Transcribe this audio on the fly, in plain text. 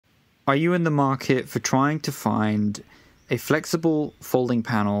Are you in the market for trying to find a flexible folding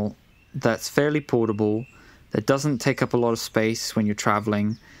panel that's fairly portable, that doesn't take up a lot of space when you're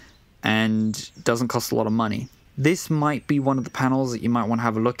traveling, and doesn't cost a lot of money? This might be one of the panels that you might want to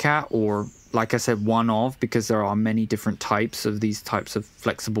have a look at, or like I said, one of, because there are many different types of these types of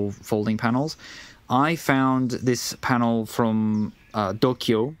flexible folding panels. I found this panel from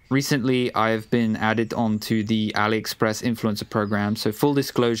DOKIO. Recently, I've been added onto the AliExpress influencer program. So full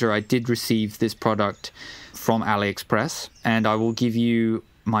disclosure, I did receive this product from AliExpress, and I will give you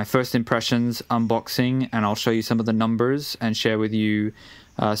my first impressions, unboxing, and I'll show you some of the numbers and share with you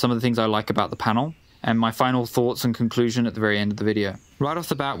some of the things I like about the panel, and my final thoughts and conclusion at the very end of the video. Right off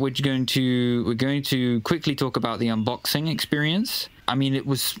the bat, we're going to quickly talk about the unboxing experience. I mean, it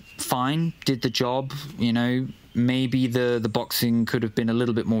was fine, did the job, you know. Maybe the boxing could have been a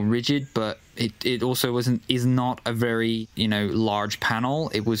little bit more rigid, but it also is not a very, you know, large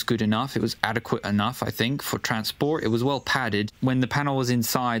panel. It was good enough. It was adequate enough, I think, for transport. It was well padded. When the panel was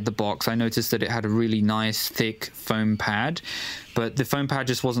inside the box, I noticed that it had a really nice thick foam pad, but the foam pad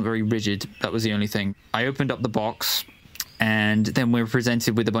just wasn't very rigid. That was the only thing. I opened up the box, and then we're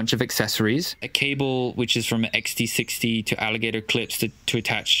presented with a bunch of accessories. A cable, which is from XT60 to alligator clips to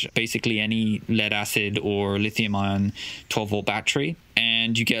attach basically any lead acid or lithium ion 12-volt battery.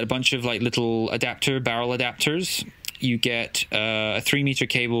 And you get a bunch of like little barrel adapters. You get a 3-meter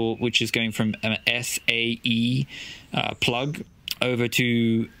cable, which is going from an SAE plug over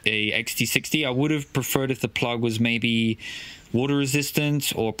to a XT60. I would have preferred if the plug was maybe water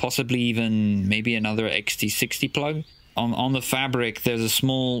resistant, or possibly even maybe another XT60 plug. On the fabric, there's a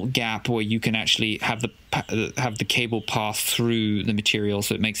small gap where you can actually have the cable pass through the material,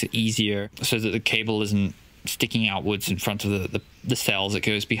 so it makes it easier, so that the cable isn't sticking outwards in front of the cells. It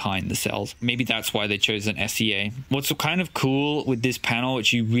goes behind the cells. Maybe that's why they chose an SEA. What's kind of cool with this panel,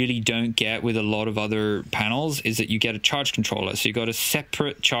 which you really don't get with a lot of other panels, is that you get a charge controller. So you got a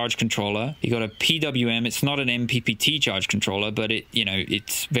separate charge controller. You got a PWM. It's not an MPPT charge controller, but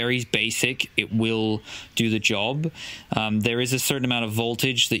it's very basic. It will do the job. There is a certain amount of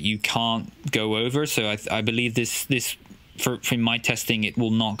voltage that you can't go over. So I believe this from my testing, it will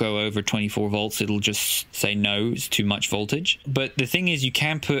not go over 24 volts. It'll just say no, it's too much voltage. But the thing is, you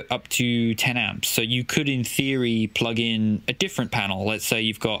can put up to 10 amps. So you could, in theory, plug in a different panel. Let's say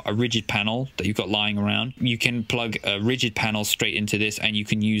you've got a rigid panel that you've got lying around. You can plug a rigid panel straight into this, and you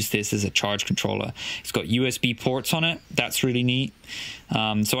can use this as a charge controller. It's got USB ports on it. That's really neat.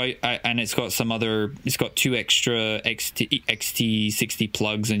 And it's got 2 extra XT60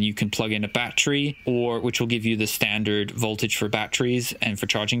 plugs, and you can plug in a battery, which will give you the standard voltage for batteries and for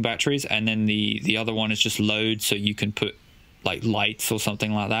charging batteries. And then the other one is just load, so you can put like lights or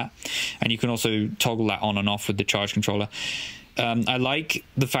something like that. And you can also toggle that on and off with the charge controller. I like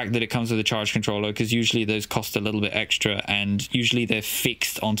the fact that it comes with a charge controller, because usually those cost a little bit extra, and usually they're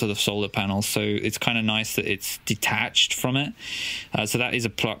fixed onto the solar panel. So it's kind of nice that it's detached from it. So that is a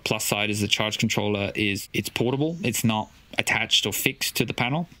plus side, is the charge controller it's portable. It's not attached or fixed to the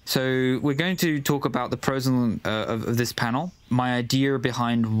panel. So we're going to talk about the pros of this panel. My idea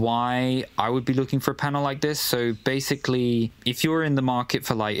behind why I would be looking for a panel like this. So basically, if you're in the market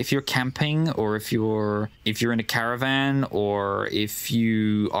for, like, if you're camping, or if you're in a caravan, or if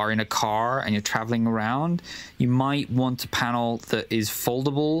you are in a car and you're traveling around, you might want a panel that is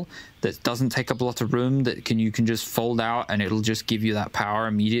foldable, that doesn't take up a lot of room, that you can just fold out and it'll just give you that power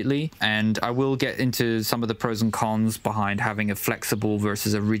immediately. And I will get into some of the pros and cons behind having a flexible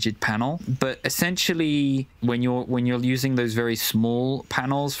versus a rigid panel. But essentially, when you're using those very small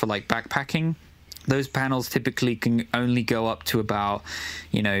panels for like backpacking, those panels typically can only go up to about,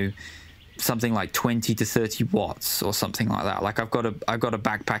 something like 20 to 30 watts or something like that. Like I've got a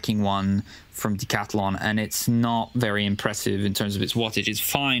backpacking one from Decathlon, and it's not very impressive in terms of its wattage. It's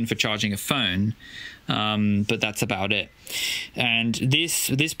fine for charging a phone, but that's about it. And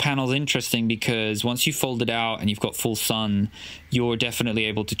this panel is interesting because once you fold it out and you've got full sun, you're definitely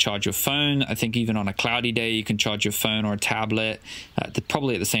able to charge your phone. I think even on a cloudy day, you can charge your phone or a tablet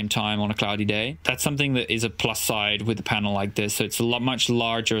probably at the same time on a cloudy day. That's something that is a plus side with a panel like this. So it's a much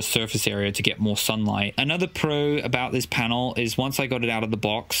larger surface area to get more sunlight. Another pro about this panel is, once I got it out of the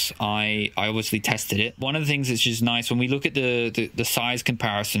box, I obviously tested it. One of the things that's just nice, when we look at the size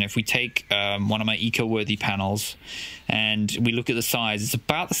comparison, if we take one of my eco-worthy panels and we look at the size, it's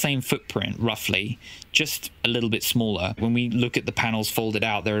about the same footprint roughly, just a little bit smaller. When we look at the panels folded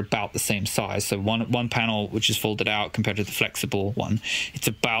out, they're about the same size. So one panel which is folded out compared to the flexible one, it's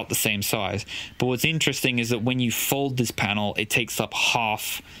about the same size. But what's interesting is that when you fold this panel, it takes up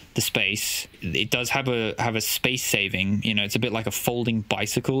half the space. It does have a space saving. You know, it's a bit like a folding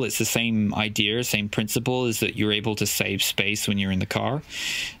bicycle. It's the same idea, same principle, is that you're able to save space when you're in the car,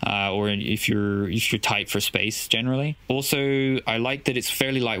 or if you're tight for space generally. Also, I like that it's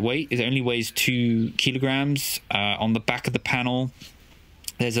fairly lightweight. It only weighs 2 kilograms. On the back of the panel,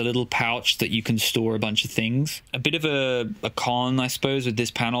 there's a little pouch that you can store a bunch of things. A bit of a con, I suppose, with this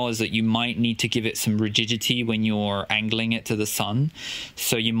panel is that you might need to give it some rigidity when you're angling it to the sun.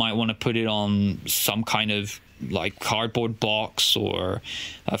 So you might want to put it on some kind of like cardboard box or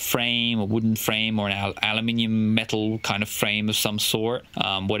a frame, a wooden frame, or an aluminium metal kind of frame of some sort,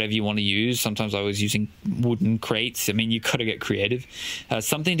 whatever you want to use. Sometimes I was using wooden crates. I mean, you gotta get creative.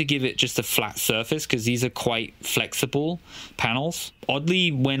 Something to give it just a flat surface, because these are quite flexible panels.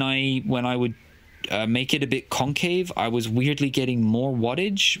 Oddly, when I would make it a bit concave, I was weirdly getting more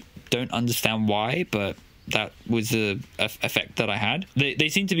wattage. Don't understand why, but that was the effect that I had. They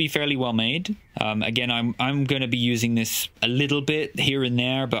seem to be fairly well made. Again, I'm going to be using this a little bit here and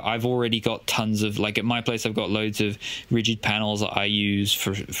there, but I've already got tons of, like at my place, I've got loads of rigid panels that I use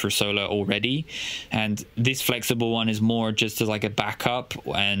for solar already. And this flexible one is more just as like a backup,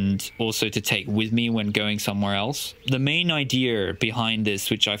 and also to take with me when going somewhere else. The main idea behind this,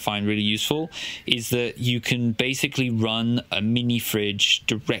 which I find really useful, is that you can basically run a mini fridge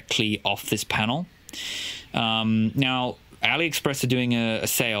directly off this panel. Now, AliExpress are doing a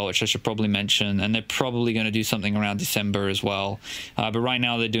sale, which I should probably mention, and they're probably going to do something around December as well. But right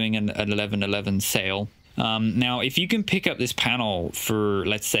now they're doing an 11/11 sale. Now, if you can pick up this panel for,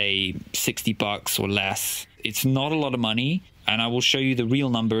 let's say, 60 bucks or less, it's not a lot of money. And I will show you the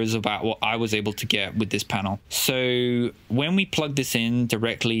real numbers about what I was able to get with this panel. So when we plug this in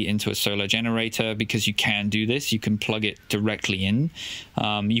directly into a solar generator, because you can do this, you can plug it directly in.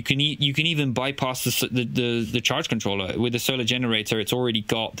 You can even bypass the charge controller. With a solar generator, it's already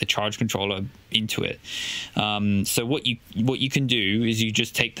got the charge controller into it. So what you can do is you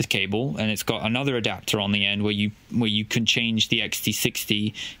just take the cable, and it's got another adapter on the end where you can change the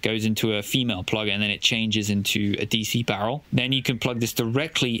XT60, goes into a female plug, and then it changes into a DC barrel. Then you can plug this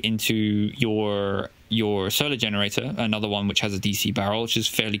directly into your solar generator, another one which has a DC barrel, which is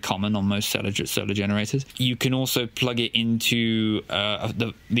fairly common on most solar generators. You can also plug it into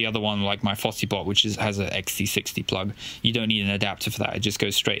the other one, like my FossiBot, which has an XT60 plug. You don't need an adapter for that. It just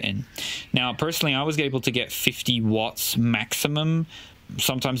goes straight in. Now, personally, I was able to get 50 watts maximum,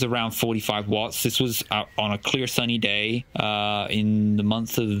 sometimes around 45 watts. This was on a clear sunny day in the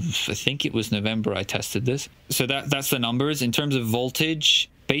month of, I think it was November, I tested this. So that's the numbers. In terms of voltage,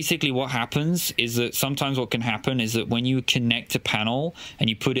 basically what happens is that sometimes what can happen is that when you connect a panel and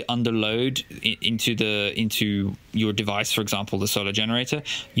you put it under load into your device, for example, the solar generator,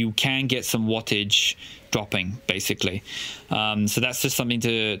 you can get some wattage dropping, basically. So that's just something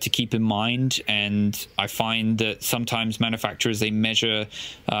to keep in mind. And I find that sometimes manufacturers, they measure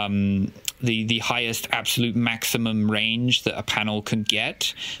the highest absolute maximum range that a panel can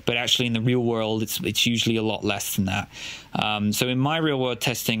get, but actually in the real world, it's usually a lot less than that. So in my real world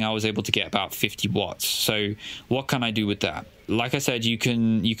testing, I was able to get about 50 watts. So what can I do with that? Like I said, you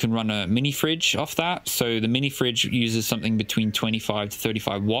can run a mini fridge off that. So the mini fridge uses something between 25 to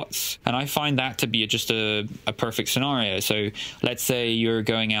 35 watts. And I find that to be just a perfect scenario. So let's say you're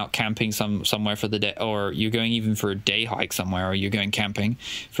going out camping somewhere for the day, or you're going even for a day hike somewhere, or you're going camping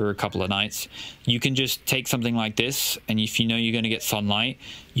for a couple of nights. You can just take something like this, and if you know you're going to get sunlight,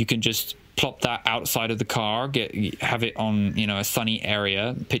 you can just plop that outside of the car, have it on, you know, a sunny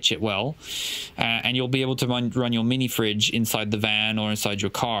area, pitch it well, and you'll be able to run your mini fridge inside the van or inside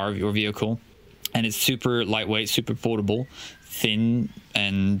your car, your vehicle, and it's super lightweight, super portable, thin,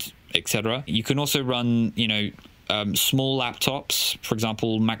 and etc. You can also run, you know, small laptops, for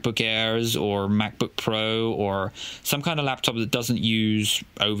example, MacBook Airs or MacBook Pro, or some kind of laptop that doesn't use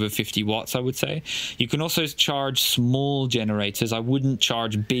over 50 watts, I would say. You can also charge small generators. I wouldn't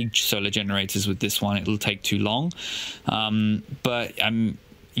charge big solar generators with this one. It'll take too long. But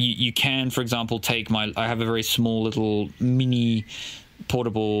you can, for example, take I have a very small little mini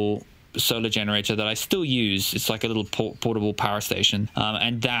portable solar generator that I still use. It's like a little portable power station,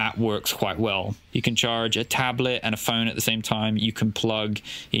 and that works quite well. You can charge a tablet and a phone at the same time. You can plug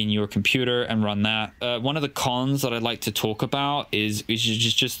in your computer and run that. One of the cons that I'd like to talk about is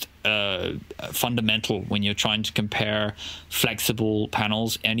just fundamental when you're trying to compare flexible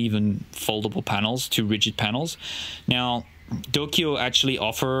panels and even foldable panels to rigid panels. Now, DOKIO actually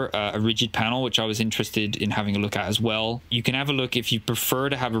offer a rigid panel, which I was interested in having a look at as well. You can have a look if you prefer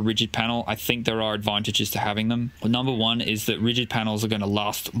to have a rigid panel. I think there are advantages to having them. Well, number one is that rigid panels are going to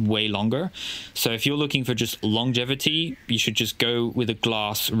last way longer. So if you're looking for just longevity, you should just go with a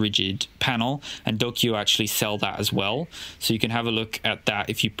glass rigid panel, and DOKIO actually sell that as well. So you can have a look at that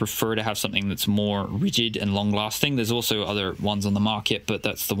if you prefer to have something that's more rigid and long lasting. There's also other ones on the market, but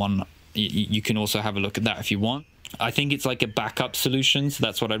that's the one. You can also have a look at that if you want. I think it's like a backup solution, so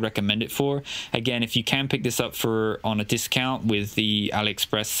that's what I'd recommend it for. Again, if you can pick this up on a discount with the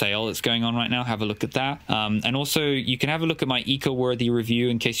AliExpress sale that's going on right now, have a look at that. And also, you can have a look at my eco-worthy review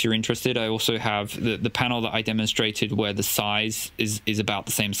in case you're interested. I also have the panel that I demonstrated where the size is about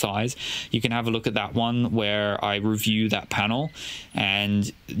the same size. You can have a look at that one where I review that panel,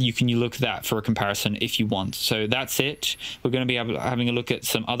 and you can look at that for a comparison if you want. So that's it. We're going to be having a look at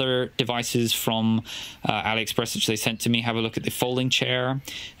some other devices from AliExpress they sent to me. Have a look at the folding chair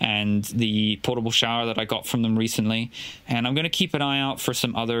and the portable shower that I got from them recently, and I'm going to keep an eye out for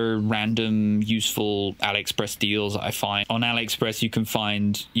some other random useful AliExpress deals that I find. On AliExpress you can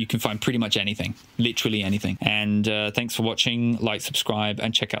find pretty much anything, literally anything. And thanks for watching. Like, subscribe,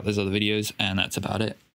 and check out those other videos, and that's about it.